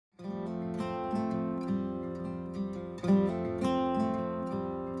Good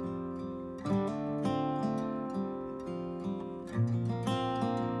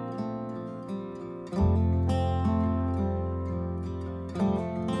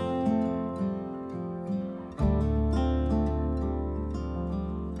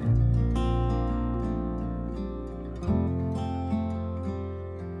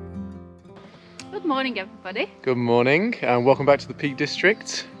morning, everybody. Good morning and welcome back to the Peak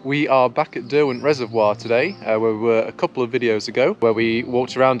District. We are back at Derwent Reservoir today, where we were a couple of videos ago, where we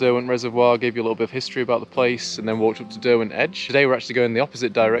walked around Derwent Reservoir, gave you a little bit of history about the place, and then walked up to Derwent Edge. Today we're actually going the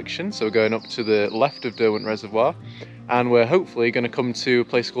opposite direction, so we're going up to the left of Derwent Reservoir, and we're hopefully going to come to a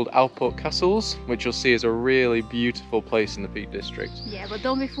place called Alport Castles, which you'll see is a really beautiful place in the Peak District. Yeah, but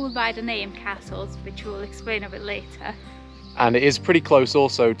don't be fooled by the name Castles, which we'll explain a bit later. And it is pretty close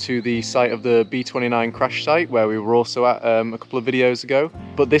also to the site of the B29 crash site where we were also at a couple of videos ago.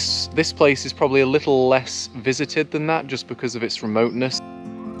 But this place is probably a little less visited than that just because of its remoteness.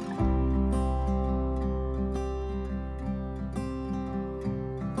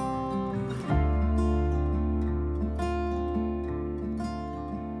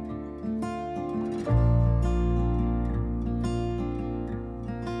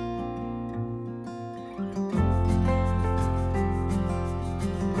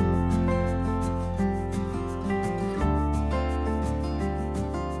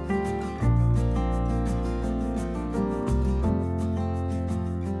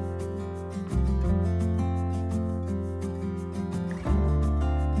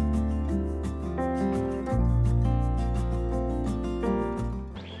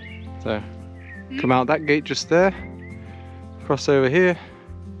 So, come out that gate just there, cross over here,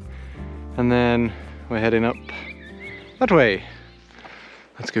 and then we're heading up that way.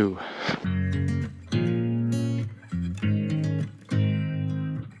 Let's go.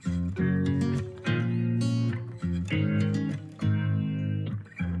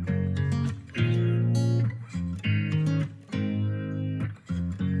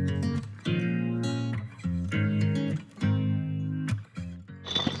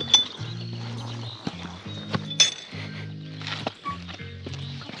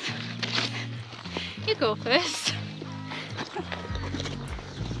 You go first.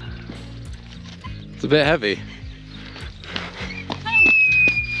 It's a bit heavy.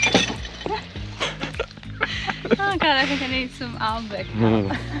 Oh god, I think I need some armbank.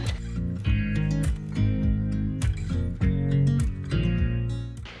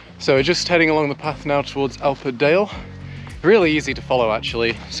 So we're just heading along the path now towards Alport Dale. Really easy to follow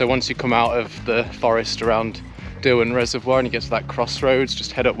actually. So once you come out of the forest around Derwent Reservoir and you get to that crossroads,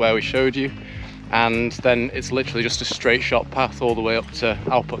 just head up where we showed you. And then it's literally just a straight shot path all the way up to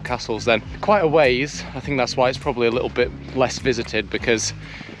Alport Castles then. Quite a ways. I think that's why it's probably a little bit less visited because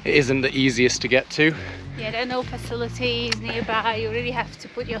it isn't the easiest to get to. Yeah, there are no facilities nearby. You really have to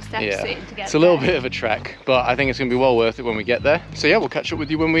put your steps in to get It's a little bit of a trek, but I think it's going to be well worth it when we get there. So yeah, we'll catch up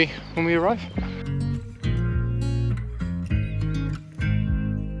with you when we arrive.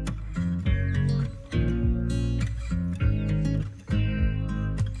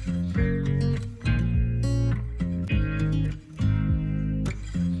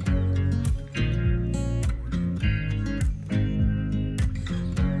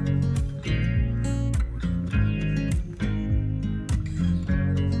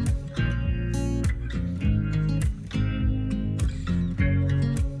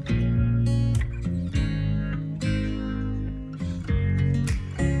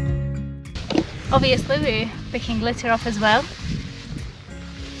 Obviously, we're picking litter up as well.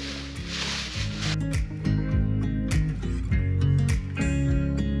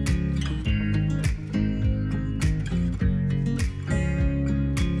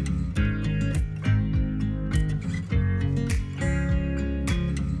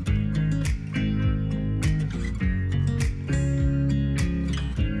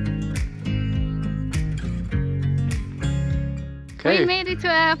 We made it to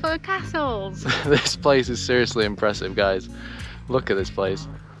Alport Castles! This place is seriously impressive, guys. Look at this place.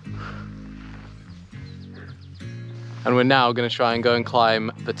 And we're now going to try and go and climb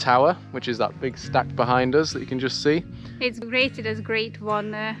the tower, which is that big stack behind us that you can just see. It's rated as grade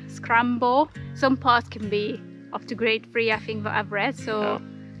 1 scramble. Some parts can be up to grade 3, I think, that I've read, so... Yeah. So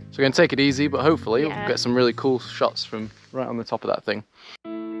we're going to take it easy, but hopefully Yeah. we'll get some really cool shots from right on the top of that thing.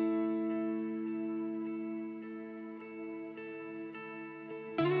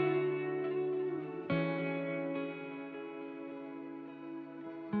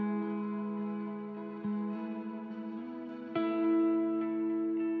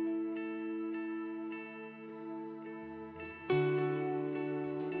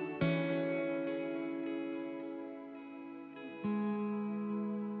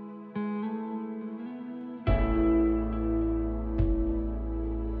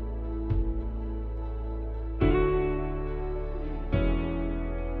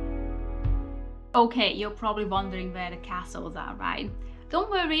 Okay, you're probably wondering where the castles are, right? Don't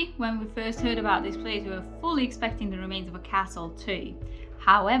worry, when we first heard about this place, we were fully expecting the remains of a castle too.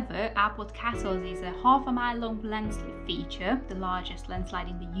 However, Alport Castles is a half-a-mile-long landslide feature, the largest landslide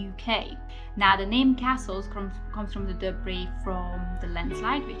in the UK. Now, the name castles comes from the debris from the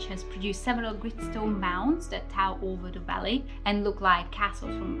landslide, which has produced several gritstone mounds that tower over the valley and look like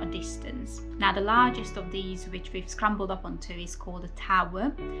castles from a distance. Now, the largest of these, which we've scrambled up onto, is called a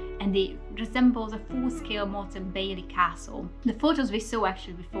tower, and it resembles a full-scale Motte Bailey castle. The photos we saw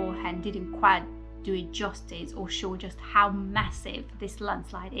actually beforehand didn't quite do it justice or show just how massive this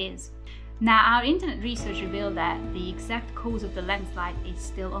landslide is. Now, our internet research revealed that the exact cause of the landslide is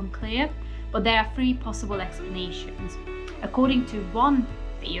still unclear, but there are three possible explanations. According to one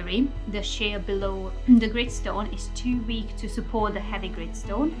theory, the shear below the gritstone is too weak to support the heavy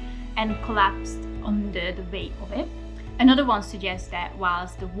gritstone and collapsed under the weight of it. Another one suggests that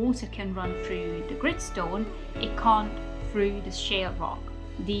whilst the water can run through the gritstone, it can't through the shale rock.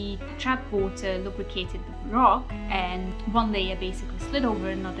 The trapped water lubricated the rock and one layer basically slid over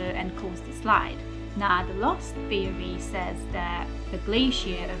another and caused the slide. Now, the last theory says that the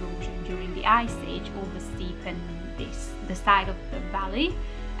glacier erosion during the Ice Age oversteepened the side of the valley,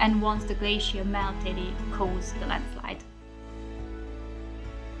 and once the glacier melted, it caused the landslide.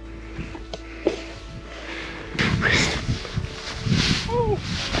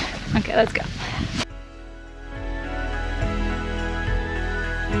 Okay, let's go.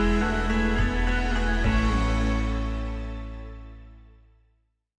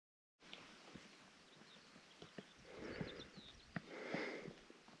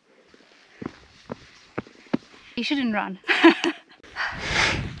 You shouldn't run.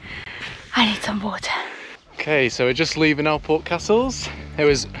 I need some water. Okay, so we're just leaving Alport Castles. It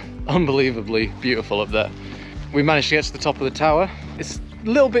was unbelievably beautiful up there. We managed to get to the top of the tower. It's a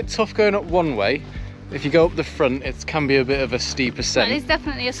little bit tough going up one way. If you go up the front, it can be a bit of a steep ascent. Well, it's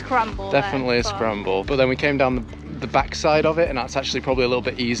definitely a scramble. Definitely a scramble. But then we came down the back side of it, and that's actually probably a little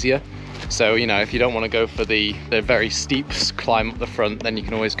bit easier. So, you know, if you don't want to go for the very steep climb up the front, then you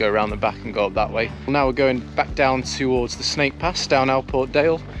can always go around the back and go up that way. Now we're going back down towards the Snake Pass, down Alport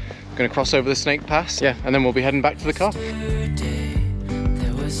Dale. We're going to cross over the Snake Pass, yeah, and then we'll be heading back to the car.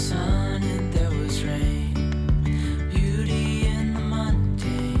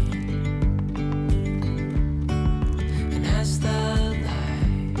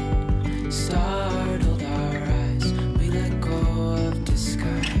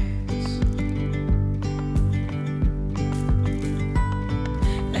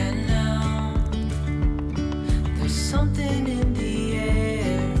 Something in the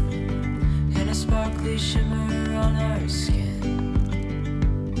air and a sparkly shimmer on our skin,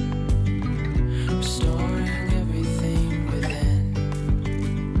 restoring everything within.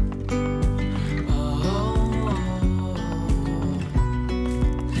 Oh,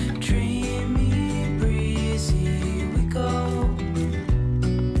 dreamy, breezy we go,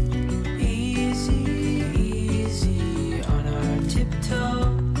 easy, easy on our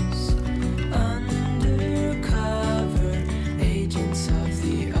tiptoes.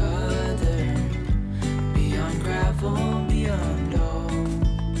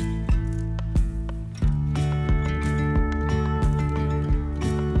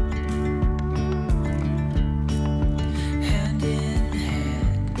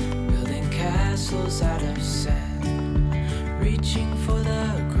 Out of sand, reaching for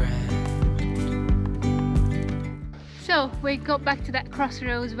the grand. So we got back to that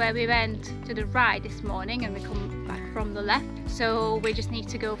crossroads where we went to the right this morning, and we come back from the left. So we just need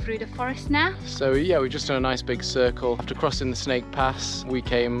to go through the forest now. So yeah, we've just done a nice big circle. After crossing the Snake Pass, we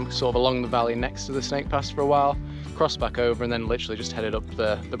came sort of along the valley next to the Snake Pass for a while, crossed back over, and then literally just headed up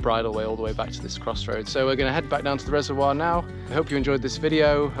the bridleway all the way back to this crossroad. So we're going to head back down to the reservoir now. I hope you enjoyed this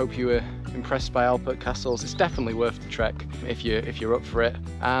video. Hope you were impressed by Alport Castles. It's definitely worth the trek if you're up for it.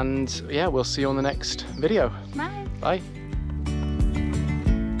 And yeah, we'll see you on the next video. Bye. Bye.